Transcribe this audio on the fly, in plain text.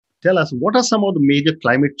Tell us, what are some of the major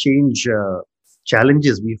climate change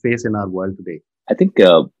challenges we face in our world today? I think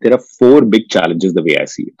there are four big challenges the way I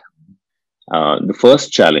see it. The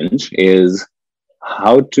first challenge is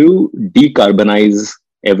how to decarbonize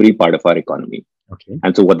every part of our economy. Okay.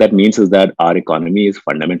 And so what that means is that our economy is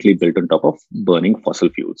fundamentally built on top of burning fossil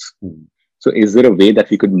fuels. Mm. So is there a way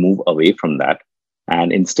that we could move away from that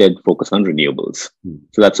and instead focus on renewables?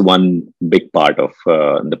 So that's one big part of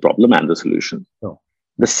the problem and the solution. Oh.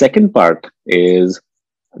 The second part is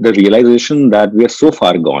the realization that we are so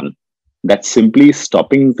far gone that simply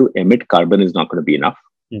stopping to emit carbon is not going to be enough.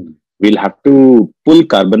 We'll have to pull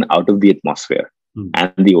carbon out of the atmosphere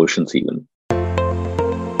and the oceans even.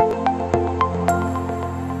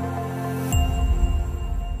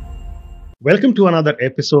 Welcome to another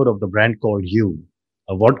episode of The Brand Called You,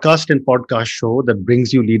 a vodcast and podcast show that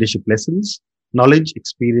brings you leadership lessons, knowledge,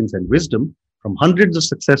 experience, and wisdom from hundreds of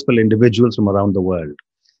successful individuals from around the world.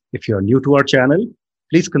 If you're new to our channel,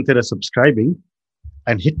 please consider subscribing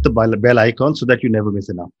and hit the bell icon so that you never miss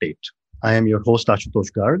an update. I am your host,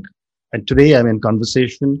 Ashutosh Garg, and today I'm in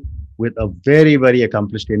conversation with a very, very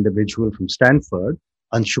accomplished individual from Stanford,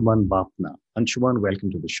 Anshuman Bapna. Anshuman,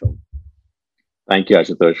 welcome to the show. Thank you,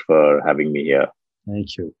 Ashutosh, for having me here.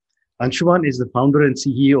 Thank you. Anshuman is the founder and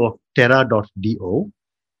CEO of Terra.do.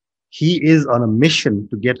 He is on a mission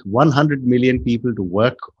to get 100 million people to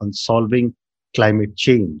work on solving climate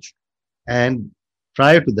change. And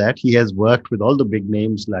prior to that, he has worked with all the big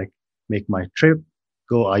names like Make My Trip,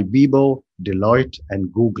 Go Ibibo, Deloitte, and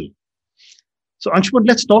Google. So Anshuman,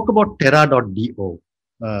 let's talk about Terra.do.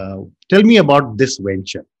 Tell me about this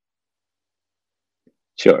venture.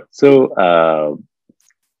 Sure. So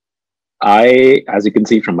I, as you can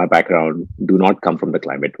see from my background, do not come from the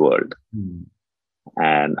climate world.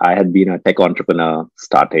 And I had been a tech entrepreneur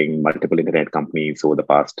starting multiple internet companies over the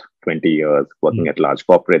past 20 years, working at large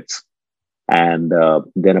corporates. And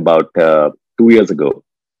then about 2 years ago,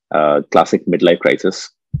 classic midlife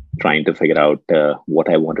crisis, trying to figure out what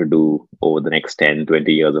I want to do over the next 10,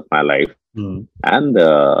 20 years of my life. And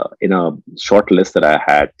in a short list that I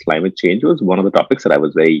had, climate change was one of the topics that I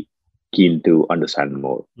was very keen to understand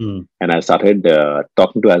more. And I started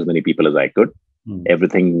talking to as many people as I could,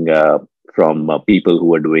 everything from people who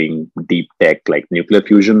were doing deep tech like nuclear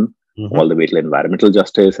fusion, all the way to environmental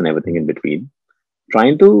justice and everything in between,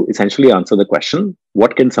 trying to essentially answer the question,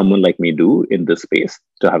 what can someone like me do in this space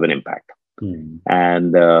to have an impact?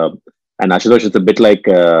 And Ashutosh, it's a bit like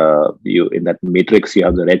you in that matrix, you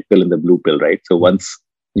have the red pill and the blue pill, right? So once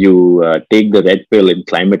you take the red pill in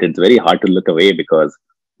climate, it's very hard to look away because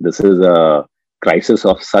this is a crisis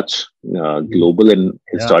of such global and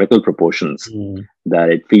historical proportions that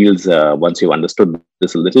it feels once you've understood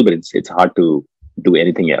this a little bit, it's hard to do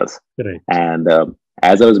anything else. Correct. And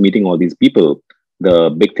as I was meeting all these people, the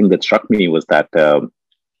big thing that struck me was that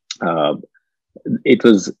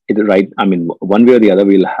right. I mean, one way or the other,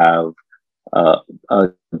 we'll have a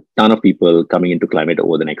ton of people coming into climate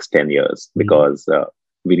over the next 10 years because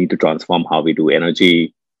we need to transform how we do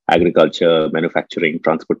energy, agriculture, manufacturing,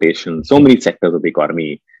 transportation, so many sectors of the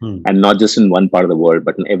economy, and not just in one part of the world,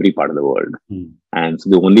 but in every part of the world. And so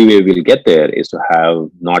the only way we'll get there is to have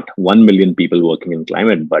not 1 million people working in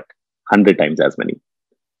climate, but 100 times as many.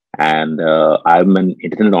 And I'm an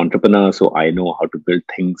internet entrepreneur, so I know how to build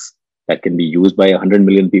things that can be used by 100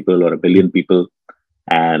 million people or a billion people.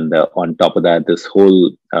 And on top of that, this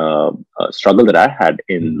whole struggle that I had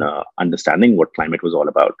in understanding what climate was all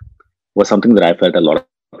about was something that I felt a lot of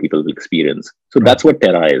people will experience. So that's what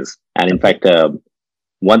Terra is. And in fact,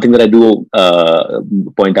 one thing that I do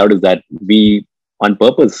point out is that we on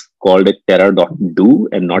purpose called it Terra.do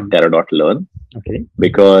and not Terra.learn. Okay.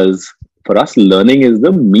 Because for us, learning is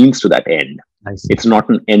the means to that end. It's not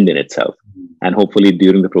an end in itself. And hopefully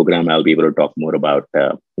during the program, I'll be able to talk more about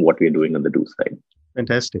what we're doing on the do side.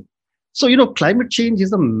 Fantastic. So, climate change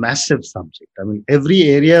is a massive subject. I mean, every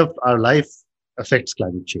area of our life affects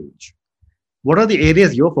climate change. What are the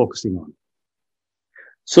areas you're focusing on?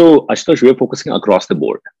 So, Ashutosh, we're focusing across the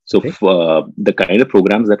board. So, the kind of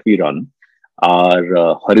programs that we run are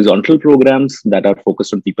horizontal programs that are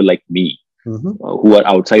focused on people like me who are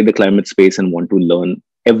outside the climate space and want to learn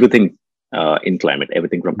everything in climate,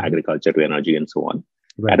 everything from agriculture to energy and so on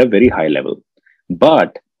at a very high level.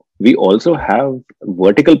 But we also have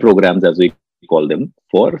vertical programs, as we call them,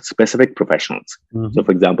 for specific professionals. So,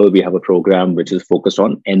 for example, we have a program which is focused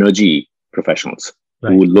on energy professionals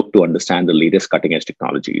who look to understand the latest cutting edge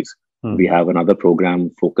technologies. We have another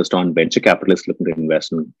program focused on venture capitalists looking to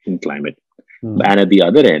invest in climate. And at the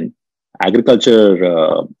other end,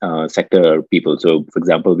 agriculture sector people. So, for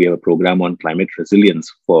example, we have a program on climate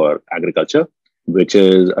resilience for agriculture, which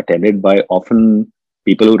is attended by often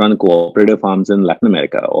people who run cooperative farms in Latin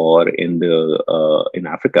America or in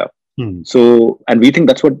Africa. Hmm. So, and we think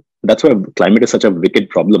that's why climate is such a wicked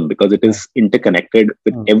problem, because it Yeah. is interconnected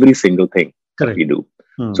with Hmm. every single thing that Correct. we do.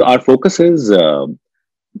 Hmm. So our focus is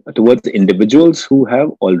towards individuals who have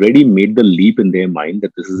already made the leap in their mind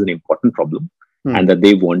that this is an important problem Hmm. and that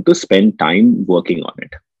they want to spend time working on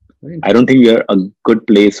it. Very I don't interesting. think we are a good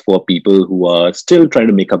place for people who are still trying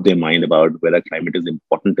to make up their mind about whether climate is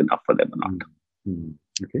important enough for them or not. Hmm. Hmm.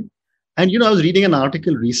 Okay. And I was reading an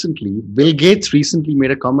article recently. Bill Gates recently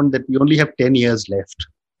made a comment that we only have 10 years left.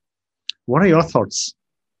 What are your thoughts?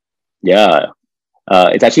 Yeah,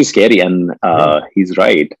 it's actually scary, and Very. he's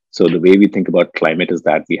right. So the way we think about climate is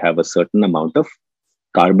that we have a certain amount of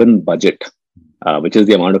carbon budget, which is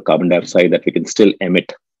the amount of carbon dioxide that we can still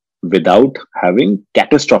emit without having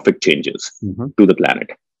catastrophic changes Mhm. to the planet.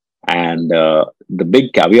 And the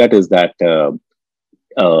big caveat is that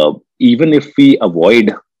even if we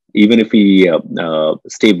avoid, even if we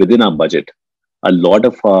stay within our budget, a lot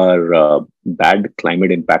of our bad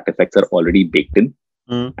climate impact effects are already baked in,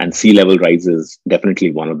 Mm. and sea level rise is definitely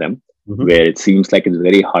one of them, Mhm. where it seems like it's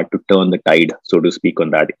very hard to turn the tide, so to speak, on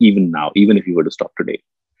that, even now, even if you were to stop today.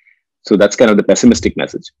 So that's kind of the pessimistic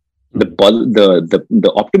message. Mm.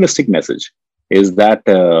 The optimistic message is that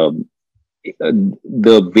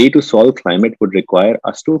the way to solve climate would require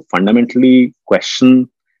us to fundamentally question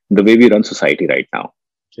the way we run society right now.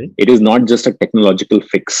 Okay. It is not just a technological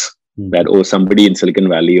fix Mm. that, oh, somebody in Silicon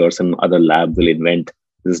Valley or some other lab will invent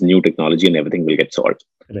this new technology and everything will get solved.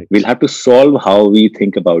 Right. We'll have to solve how we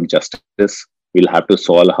think about justice. We'll have to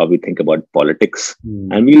solve how we think about politics. Mm.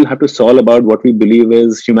 And we'll have to solve about what we believe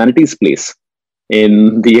is humanity's place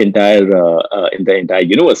in the entire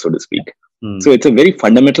universe, so to speak. Mm. So it's a very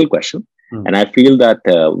fundamental question. Mm. And I feel that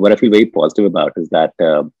what I feel very positive about is that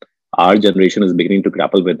our generation is beginning to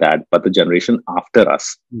grapple with that, but the generation after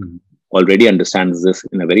us Mm. already understands this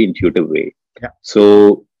in a very intuitive way. Yeah.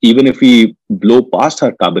 So even if we blow past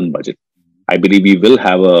our carbon budget, I believe we will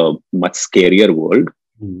have a much scarier world,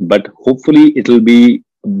 Mm. but hopefully it will be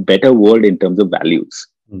a better world in terms of values.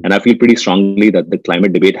 Mm. And I feel pretty strongly that the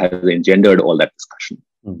climate debate has engendered all that discussion.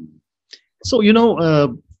 Mm. So,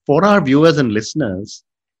 for our viewers and listeners,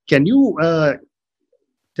 can you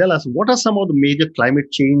tell us what are some of the major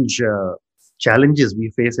climate change challenges we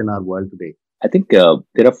face in our world today? I think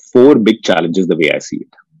there are four big challenges the way I see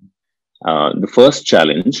it. The first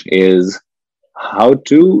challenge is how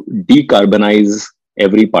to decarbonize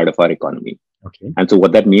every part of our economy. Okay. And so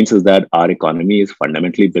what that means is that our economy is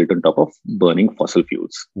fundamentally built on top of burning fossil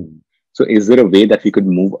fuels. Mm. So is there a way that we could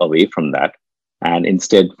move away from that and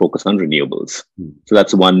instead focus on renewables? Mm. So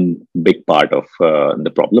that's one big part of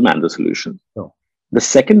the problem and the solution. Oh. The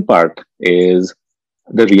second part is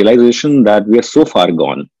the realization that we are so far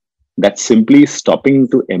gone that simply stopping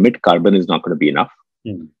to emit carbon is not going to be enough.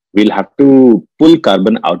 Mm. We'll have to pull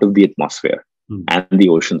carbon out of the atmosphere Mm. and the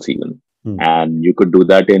oceans even. Mm. And you could do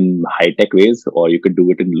that in high-tech ways, or you could do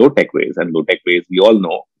it in low-tech ways. And low-tech ways, we all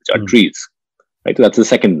know, which are Mm. trees. Right? So that's the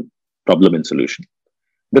second problem and solution.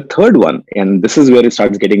 The third one, and this is where it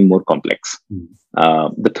starts getting more complex.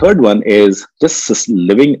 Mm. The third one is just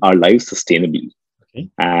living our lives sustainably. Okay.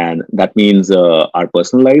 And that means our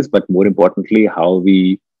personal lives, but more importantly, how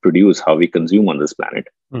we produce, how we consume on this planet,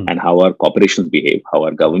 Mm. and how our corporations behave, how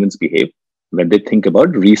our governments behave when they think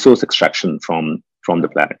about resource extraction from the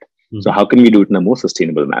planet. Mm. So how can we do it in a more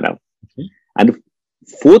sustainable manner? Okay. And the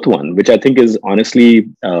fourth one, which I think is honestly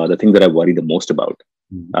the thing that I worry the most about,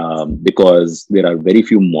 Mm. because there are very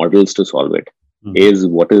few models to solve it, Mm. is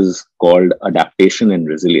what is called adaptation and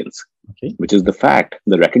resilience, Okay. which is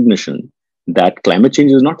the recognition that climate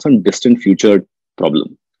change is not some distant future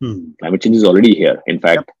problem. Mm. Climate change is already here. In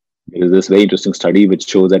fact, there is this very interesting study which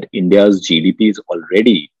shows that India's GDP is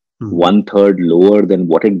already Mm. 1/3 lower than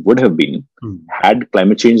what it would have been Mm. had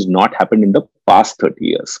climate change not happened in the past 30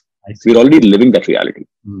 years. I see. We're already living that reality.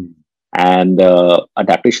 Mm. And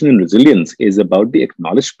adaptation and resilience is about the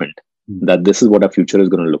acknowledgement Mm. that this is what our future is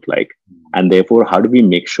going to look like. And therefore, how do we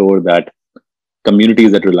make sure that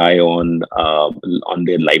communities that rely on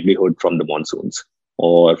their livelihood from the monsoons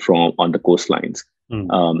or from on the coastlines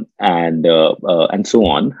Mm. and so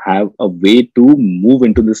on have a way to move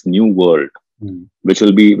into this new world, Mm. which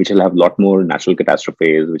will have a lot more natural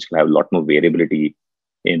catastrophes, which will have a lot more variability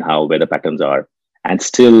in how weather patterns are, and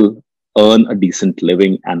still earn a decent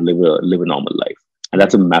living and live a normal life. And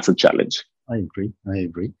that's a massive challenge. I agree. I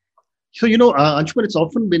agree. So, Anshuman, it's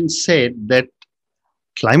often been said that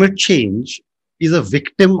climate change is a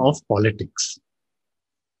victim of politics.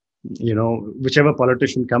 Whichever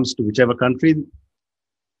politician comes to whichever country,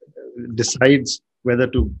 decides whether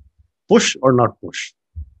to push or not push.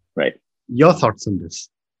 Right. Your thoughts on this?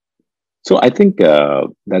 So I think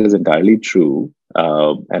that is entirely true.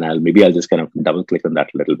 And I'll just kind of double click on that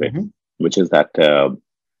a little bit, which is that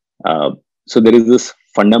so there is this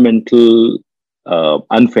fundamental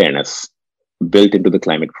unfairness built into the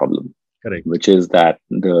climate problem. Correct. Which is that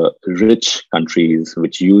the rich countries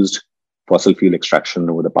which used fossil fuel extraction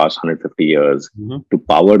over the past 150 years to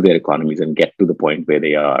power their economies and get to the point where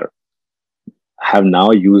they are, have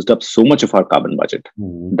now used up so much of our carbon budget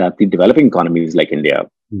that the developing economies like India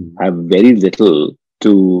have very little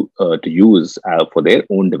to use for their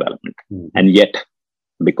own development. And yet,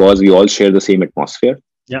 because we all share the same atmosphere,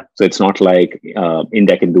 so it's not like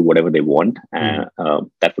India can do whatever they want, and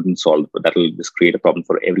that wouldn't solve. That will just create a problem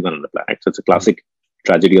for everyone on the planet. So it's a classic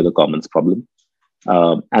tragedy of the commons problem.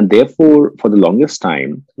 And therefore, for the longest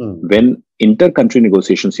time, when inter-country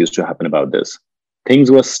negotiations used to happen about this,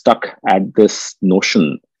 things were stuck at this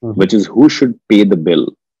notion, which is who should pay the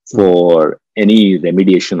bill for any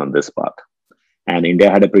remediation on this path. And India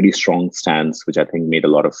had a pretty strong stance, which I think made a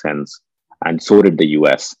lot of sense. And so did the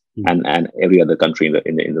US and every other country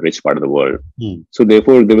in the rich part of the world. So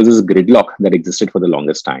therefore, there was this gridlock that existed for the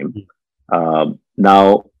longest time.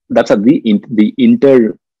 Now, that's at the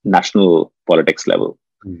international politics level.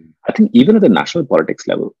 I think even at the national politics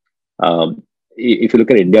level, if you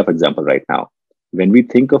look at India, for example, right now, when we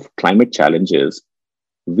think of climate challenges,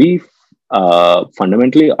 we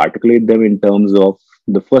fundamentally articulate them in terms of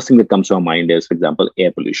the first thing that comes to our mind is, for example,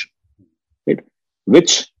 air pollution, right?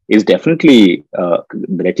 Which is definitely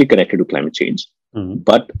directly connected to climate change.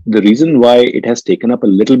 But the reason why it has taken up a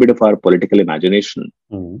little bit of our political imagination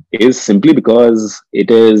is simply because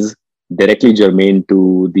it is directly germane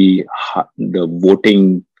to the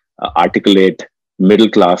voting, articulate, middle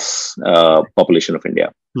class population of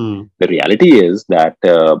India. The reality is that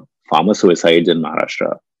farmer suicides in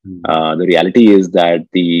Maharashtra. The reality is that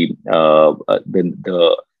the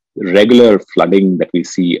regular flooding that we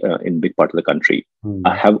see in big part of the country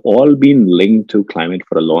have all been linked to climate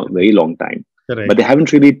for a very long time. Correct. But they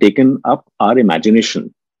haven't really taken up our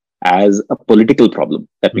imagination as a political problem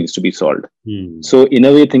that needs to be solved. So in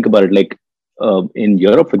a way, think about it like in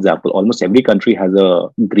Europe, for example, almost every country has a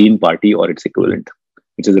Green Party or its equivalent,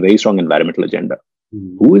 which is a very strong environmental agenda.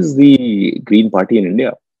 Who is the Green Party in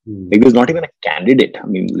India? Like, there's not even a candidate. I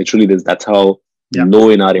mean, literally, that's how low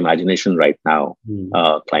in our imagination right now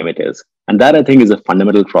climate is. And that, I think, is a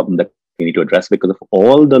fundamental problem that we need to address, because of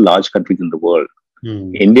all the large countries in the world,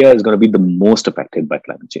 India is going to be the most affected by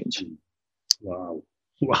climate change. Wow.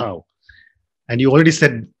 And you already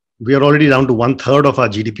said we are already down to 1/3 of our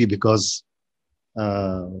GDP because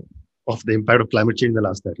of the impact of climate change in the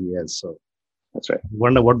last 30 years. So that's right. I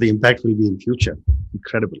wonder what the impact will be in future.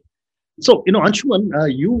 Incredible. So, Anshuman,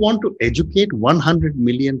 you want to educate 100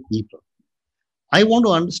 million people. I want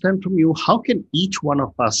to understand from you, how can each one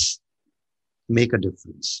of us make a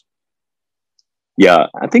difference? Yeah,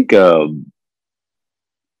 I think the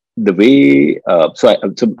way, so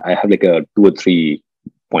I have like two or three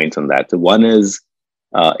points on that. So one is,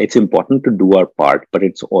 it's important to do our part, but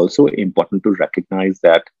it's also important to recognize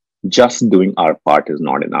that just doing our part is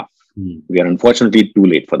not enough. We are unfortunately too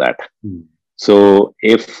late for that. So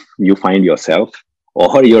if you find yourself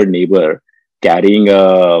or your neighbor carrying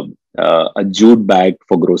a jute bag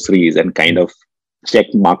for groceries and kind of check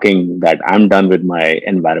marking that I'm done with my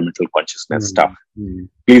environmental consciousness stuff,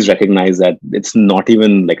 please recognize that it's not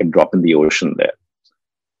even like a drop in the ocean there.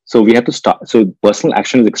 So we have to start. So personal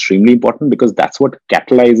action is extremely important, because that's what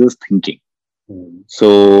catalyzes thinking.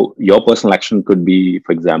 So your personal action could be,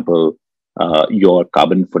 for example, your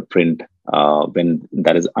carbon footprint when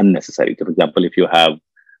that is unnecessary. So, for example, if you have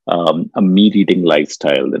a meat-eating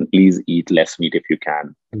lifestyle, then please eat less meat if you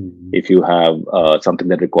can. If you have something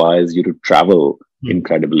that requires you to travel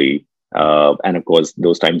incredibly, and of course,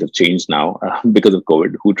 those times have changed now because of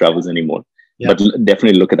COVID. Who travels anymore? But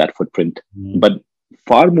definitely look at that footprint. But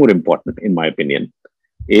far more important, in my opinion,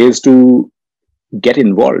 is to get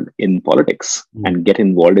involved in politics and get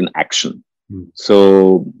involved in action.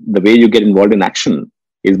 So the way you get involved in action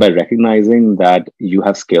is by recognizing that you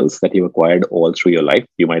have skills that you've acquired all through your life.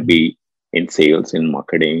 You might be in sales, in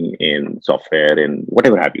marketing, in software, in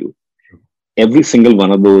whatever have you. Every single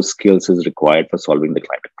one of those skills is required for solving the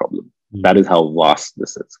climate problem. That is how vast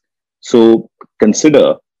this is. So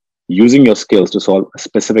consider using your skills to solve a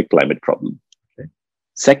specific climate problem.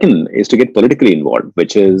 Second is to get politically involved,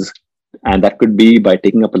 and that could be by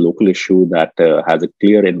taking up a local issue that has a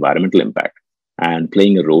clear environmental impact and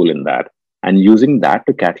playing a role in that, and using that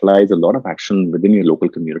to catalyze a lot of action within your local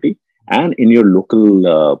community and in your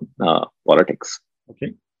local politics.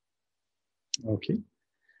 Okay.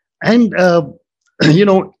 And,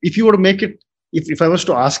 if you were to make it, if I was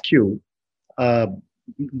to ask you, uh,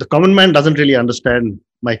 the common man doesn't really understand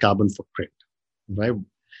my carbon footprint, right?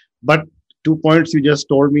 But 2 points you just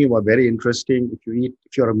told me were very interesting.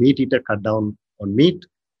 If you're a meat eater, cut down on meat.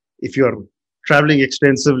 If you're traveling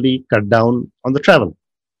extensively, cut down on the travel,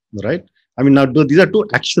 right? I mean, now these are two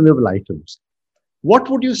actionable items. What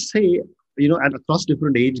would you say, and across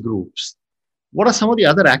different age groups, what are some of the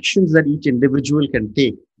other actions that each individual can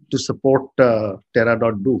take to support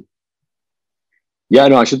Terra.do? Yeah,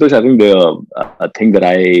 no, Ashutosh, I think a thing that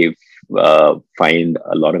I find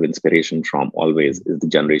a lot of inspiration from always is the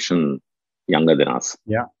generation younger than us.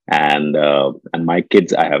 Yeah. And my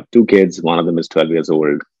kids, I have two kids. One of them is 12 years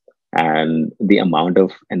old, and the amount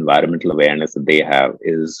of environmental awareness that they have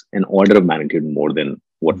is an order of magnitude more than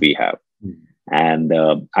what we have. Mm. And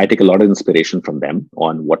I take a lot of inspiration from them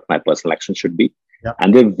on what my personal action should be. Yeah.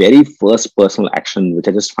 And their very first personal action, which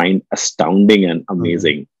I just find astounding and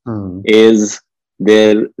amazing, is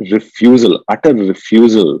their utter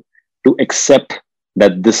refusal to accept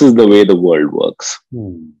that this is the way the world works.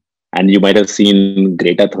 And you might have seen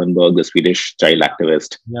Greta Thunberg, the Swedish child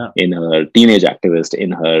activist, in her teenage activist,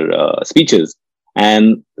 in her speeches.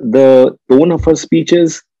 And the tone of her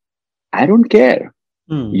speeches, I don't care.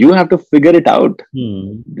 You have to figure it out.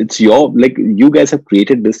 It's you guys have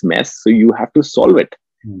created this mess, so you have to solve it.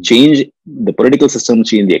 Change the political system,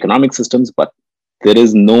 change the economic systems, but there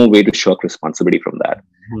is no way to shirk responsibility from that.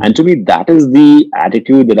 And to me, that is the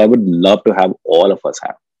attitude that I would love to have all of us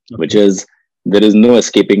have, which is there is no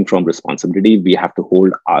escaping from responsibility. We have to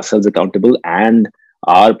hold ourselves accountable and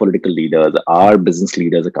our political leaders, our business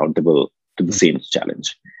leaders accountable to the same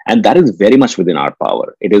challenge. And that is very much within our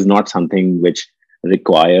power. It is not something which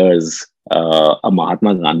requires a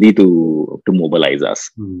Mahatma Gandhi to mobilize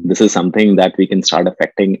us. This is something that we can start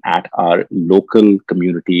affecting at our local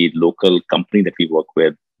community, local company that we work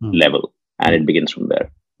with level, and it begins from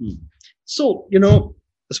there. So,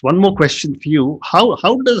 there's one more question for you. How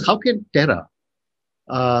can Terra,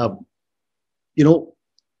 what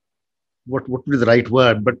would be the right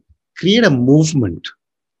word, but create a movement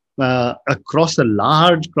across a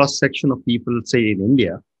large cross section of people, say in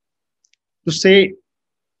India, to say,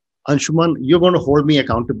 Anshuman, you're going to hold me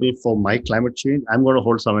accountable for my climate change. I'm going to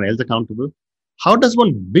hold someone else accountable. How does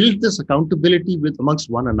one build this accountability amongst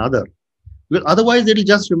one another? Because otherwise, it'll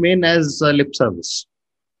just remain as lip service.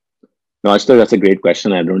 No, Ashutosh, that's a great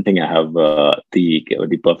question. I don't think I have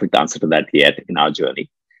the perfect answer to that yet in our journey.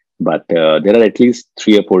 But there are at least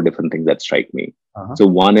 3 or 4 different things that strike me. So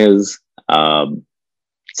one is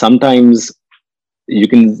sometimes you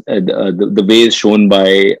can the way is shown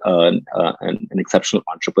by an exceptional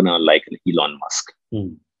entrepreneur like Elon Musk,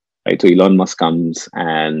 right? So Elon Musk comes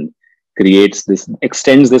and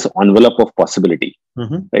extends this envelope of possibility,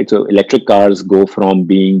 right? So electric cars go from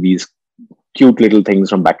being these cute little things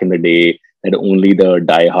from back in the day that only the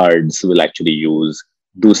diehards will actually use,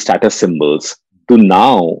 to status symbols, to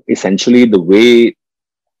now essentially the way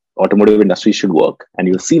automotive industry should work. And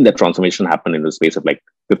you've seen that transformation happen in the space of like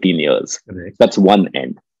 15 years. Correct. That's one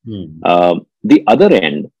end. The other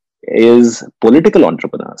end is political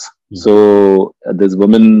entrepreneurs. So this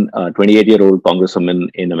woman, 28-year-old congresswoman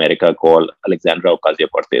in America called Alexandra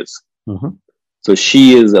Ocasio-Cortez. So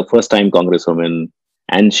she is a first-time congresswoman,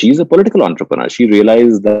 and she's a political entrepreneur. She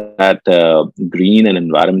realized that green and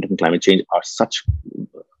environment and climate change are such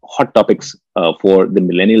hot topics for the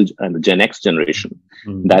millennial and the Gen X generation,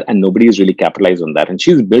 and nobody has really capitalized on that. And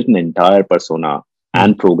she's built an entire persona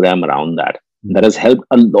and program around that has helped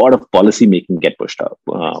a lot of policy making get pushed.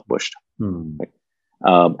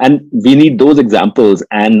 And we need those examples,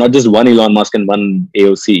 and not just one Elon Musk and one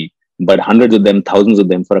AOC, but hundreds of them, thousands of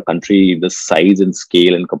them for a country the size and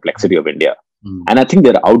scale and complexity of India. And I think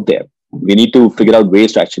they're out there. We need to figure out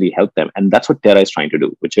ways to actually help them. And that's what Terra is trying to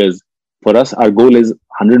do, which is, for us, our goal is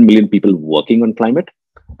 100 million people working on climate.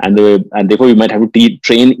 And therefore, we might have to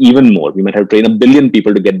train even more. We might have to train 1 billion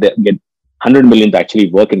people to get 100 million to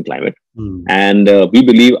actually work in climate. And we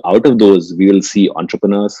believe out of those, we will see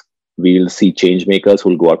entrepreneurs, we will see change makers who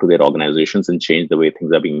will go out to their organizations and change the way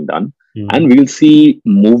things are being done. And we will see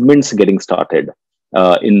movements getting started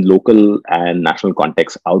in local and national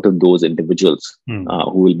contexts out of those individuals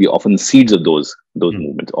who will be often seeds of those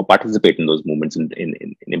movements or participate in those movements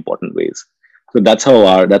in important ways. So that's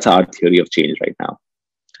our theory of change right now.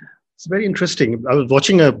 It's very interesting. I was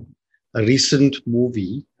watching a recent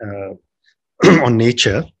movie on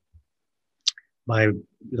nature by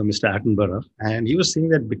Mr. Attenborough, and he was saying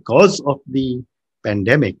that because of the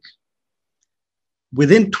pandemic,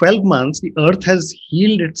 within 12 months, the Earth has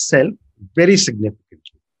healed itself very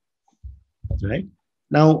significantly. right?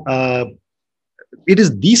 Now, it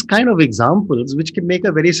is these kind of examples which can make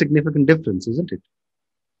a very significant difference, isn't it?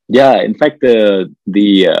 Yeah, in fact, the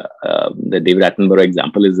David Attenborough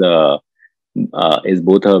example is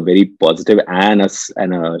both a very positive and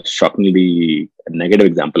and a shockingly negative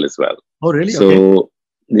example as well. Oh, really? Okay. So,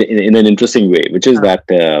 in an interesting way, which is Ah.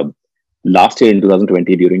 that last year in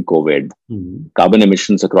 2020 during COVID, Mhm. carbon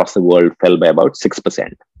emissions across the world fell by about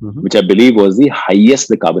 6%, Mhm. which I believe was the highest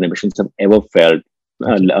the carbon emissions have ever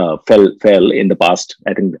Okay. fell in the past.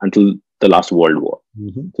 I think until the last World War,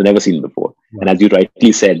 Mhm. so never seen before. And Wow. as you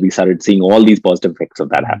rightly said, we started seeing all these positive effects of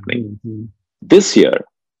that happening. Mhm. This year,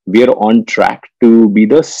 we are on track to be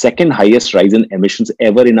the second highest rise in emissions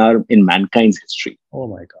ever in mankind's history. Oh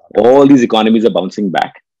my God. All these economies are bouncing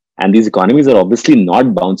back, and these economies are obviously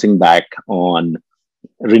not bouncing back on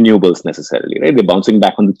renewables necessarily, right? They're bouncing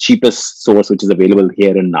back on the cheapest source which is available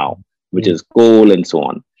here and now, which Mm. is coal and so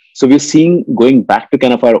on. So we're seeing going back to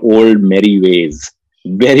kind of our old merry ways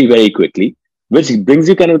very, very quickly, which brings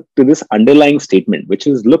you kind of to this underlying statement, which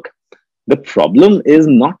is look, the problem is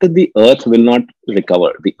not that the earth will not recover.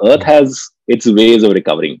 The earth has its ways of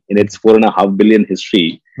recovering. In its 4.5 billion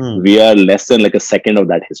history, Mm. we are less than like a second of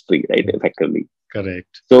that history, right? Effectively.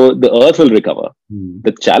 Correct. So the earth will recover. Mm.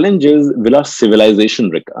 The challenge is, will our civilization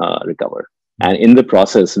recover? Mm. And in the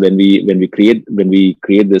process, when we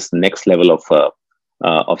create this next level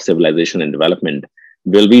of civilization and development,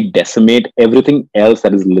 will we decimate everything else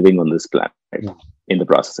that is living on this planet Mm. in the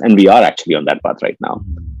process? And we are actually on that path right now.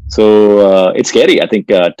 Mm. So it's scary. I think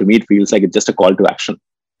to me it feels like it's just a call to action,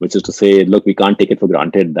 which is to say, look, we can't take it for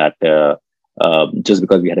granted that just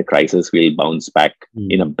because we had a crisis, we'll bounce back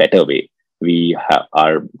in a Mm. better way.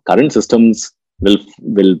 Our current systems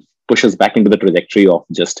will push us back into the trajectory of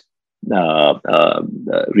just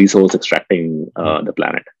resource extracting Mm. the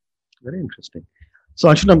planet. Very interesting. So,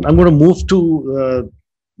 Anshuman, I'm going to move to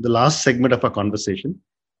the last segment of our conversation.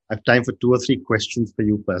 I have time for two or three questions for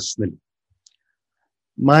you personally.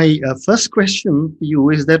 My first question for you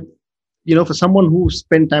is that, for someone who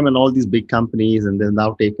spent time in all these big companies and then now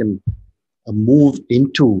taken a move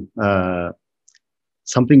into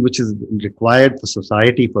something which is required for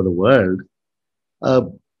society, for the world, uh,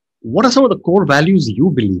 what are some of the core values you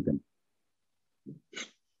believe in?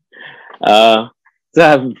 Uh,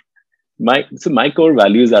 so my core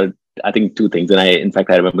values are, I think, two things, and I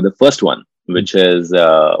remember the first one, which is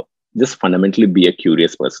just fundamentally be a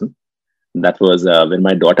curious person. That was when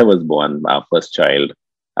my daughter was born, our first child.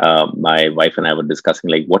 My wife and I were discussing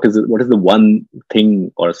like what is the one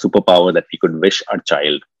thing or superpower that we could wish our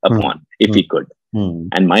child Hmm. upon if Hmm. we could. Hmm.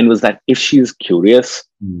 And mine was that if she is curious,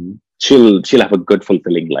 Hmm. she'll have a good,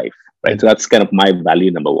 fulfilling life, right? And So that's kind of my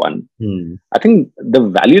value number one. hmm. I think the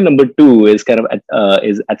value number two is kind of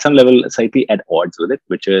is at some level slightly at odds with it,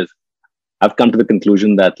 which is I've come to the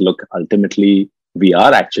conclusion that look, ultimately we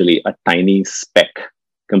are actually a tiny speck,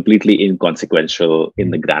 completely inconsequential in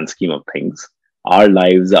the grand scheme of things. Our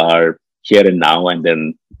lives are here and now, and then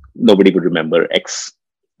nobody would remember X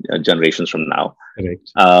generations from now. Correct.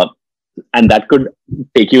 And that could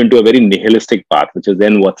take you into a very nihilistic path, which is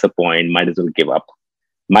then what's the point? Might as well give up.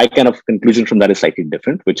 My kind of conclusion from that is slightly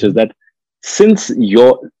different, which is Hmm. that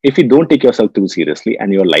if you don't take yourself too seriously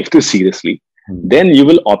and your life too seriously, Hmm. then you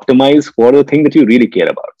will optimize for the thing that you really care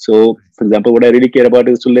about. So, for example, what I really care about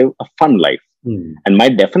is to live a fun life. Hmm. And my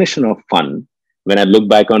definition of fun, when I look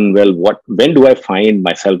back on, well, when do I find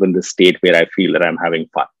myself in this state where I feel that I'm having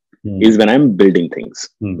fun? Hmm. Is when I'm building things,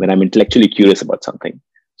 Hmm. when I'm intellectually curious about something.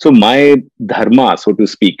 So my dharma, so to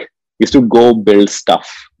speak, is to go build stuff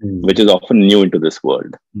Hmm. which is often new into this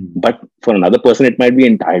world. Hmm. But for another person, it might be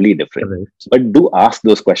entirely different. Correct. But do ask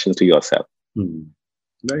those questions to yourself. Hmm.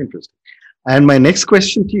 Very interesting. And my next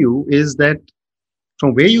question to you is that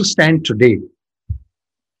from where you stand today,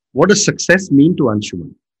 what does success mean to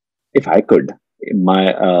Anshuman? If I could, my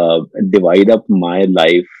divide up my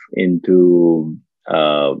life into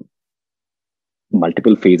uh,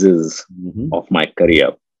 multiple phases Mhm. of my career,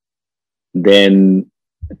 then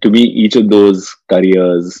to me, each of those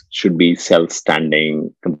careers should be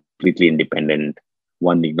self-standing, completely independent.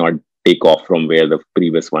 One need not take off from where the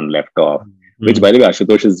previous one left off. Which, Mhm. by the way,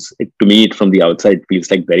 Ashutosh, to me, from the outside, feels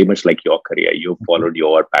like very much like your career. You Mhm. followed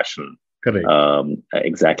your passion Correct.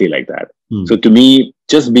 exactly like that. So, Hmm. to me,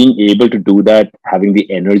 just being able to do that, having the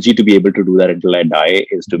energy to be able to do that until I die,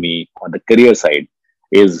 is to me on the career side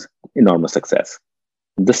is enormous success.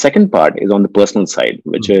 The second part is on the personal side,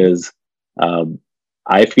 which Mhm. is um,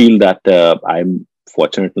 I feel that I'm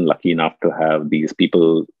fortunate and lucky enough to have these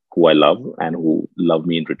people who I love and who love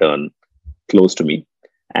me in return close to me.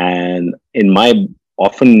 And in my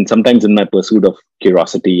often, sometimes in my pursuit of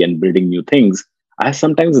curiosity and building new things, I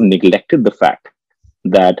sometimes neglected the fact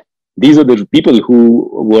that these are the people who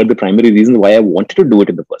were the primary reason why I wanted to do it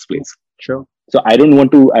in the first place. Sure. So I don't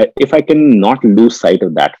want to, if I can not lose sight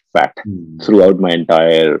of that fact throughout my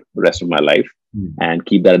entire rest of my life and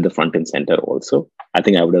keep that at the front and center also, I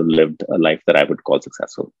think I would have lived a life that I would call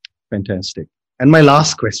successful. Fantastic. And my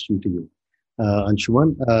last question to you,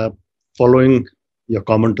 Anshuman, following your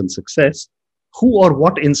comment on success, who or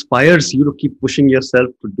what inspires you to keep pushing yourself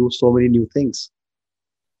to do so many new things?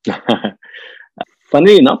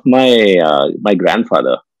 Funnily enough, my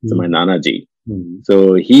grandfather, so my Nanaji,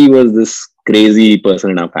 so he was this crazy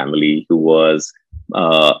person in our family who was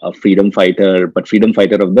a freedom fighter, but freedom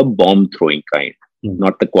fighter of the bomb throwing kind,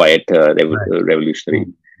 not the quiet revolutionary.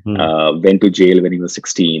 Went to jail when he was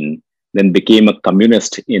 16, then became a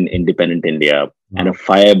communist in independent India and a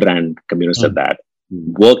firebrand communist at that.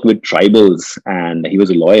 Worked with tribals, and he was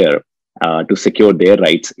a lawyer to secure their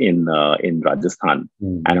rights in Rajasthan,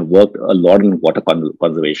 and worked a lot on water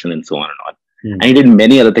conservation and so on and on. And he did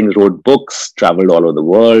many other things, wrote books, traveled all over the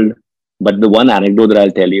world. But the one anecdote that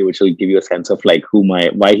I'll tell you, which will give you a sense of like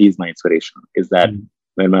why he's my inspiration, is that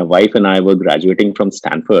when my wife and I were graduating from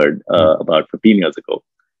Stanford about 15 years ago,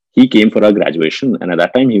 he came for our graduation, and at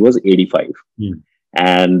that time he was 85.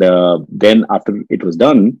 And then after it was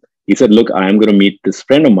done, he said, look, I'm going to meet this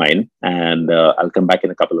friend of mine, and I'll come back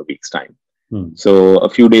in a couple of weeks' time. So a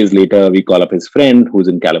few days later, we call up his friend who's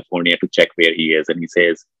in California to check where he is. And he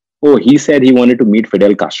says, oh, he said he wanted to meet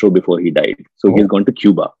Fidel Castro before he died. So he's gone to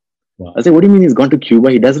Cuba. Wow. I said, what do you mean he's gone to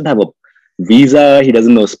Cuba? He doesn't have a visa. He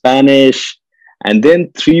doesn't know Spanish. And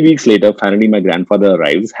then 3 weeks later, finally, my grandfather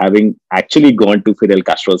arrives, having actually gone to Fidel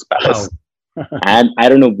Castro's palace. Wow. And I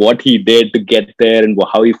don't know what he did to get there and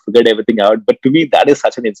how he figured everything out. But to me, that is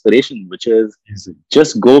such an inspiration, which is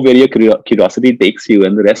just go where your curiosity takes you,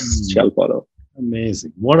 and the rest shall follow.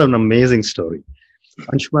 Amazing. What an amazing story.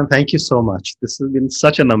 Anshuman, thank you so much. This has been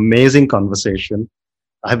such an amazing conversation.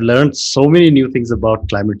 I've learned so many new things about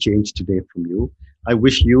climate change today from you. I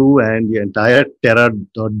wish you and the entire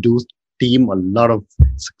Terra.do team a lot of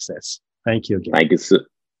success. Thank you again.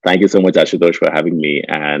 Thank you so much, Ashutosh, for having me.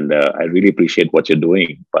 And I really appreciate what you're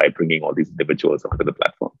doing by bringing all these individuals onto the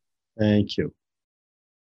platform. Thank you.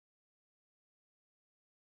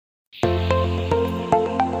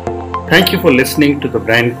 Thank you for listening to the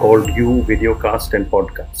Brand Called You videocast and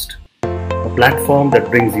podcast, a platform that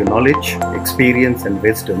brings you knowledge, experience, and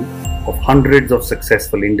wisdom of hundreds of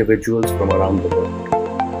successful individuals from around the world.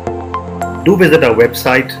 Do visit our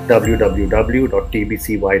website www.tbcy.in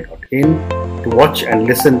to watch and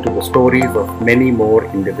listen to the stories of many more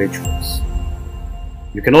individuals.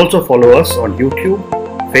 You can also follow us on YouTube,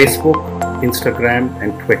 Facebook, Instagram,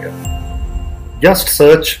 and Twitter. Just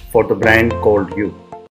search for the Brand Called You.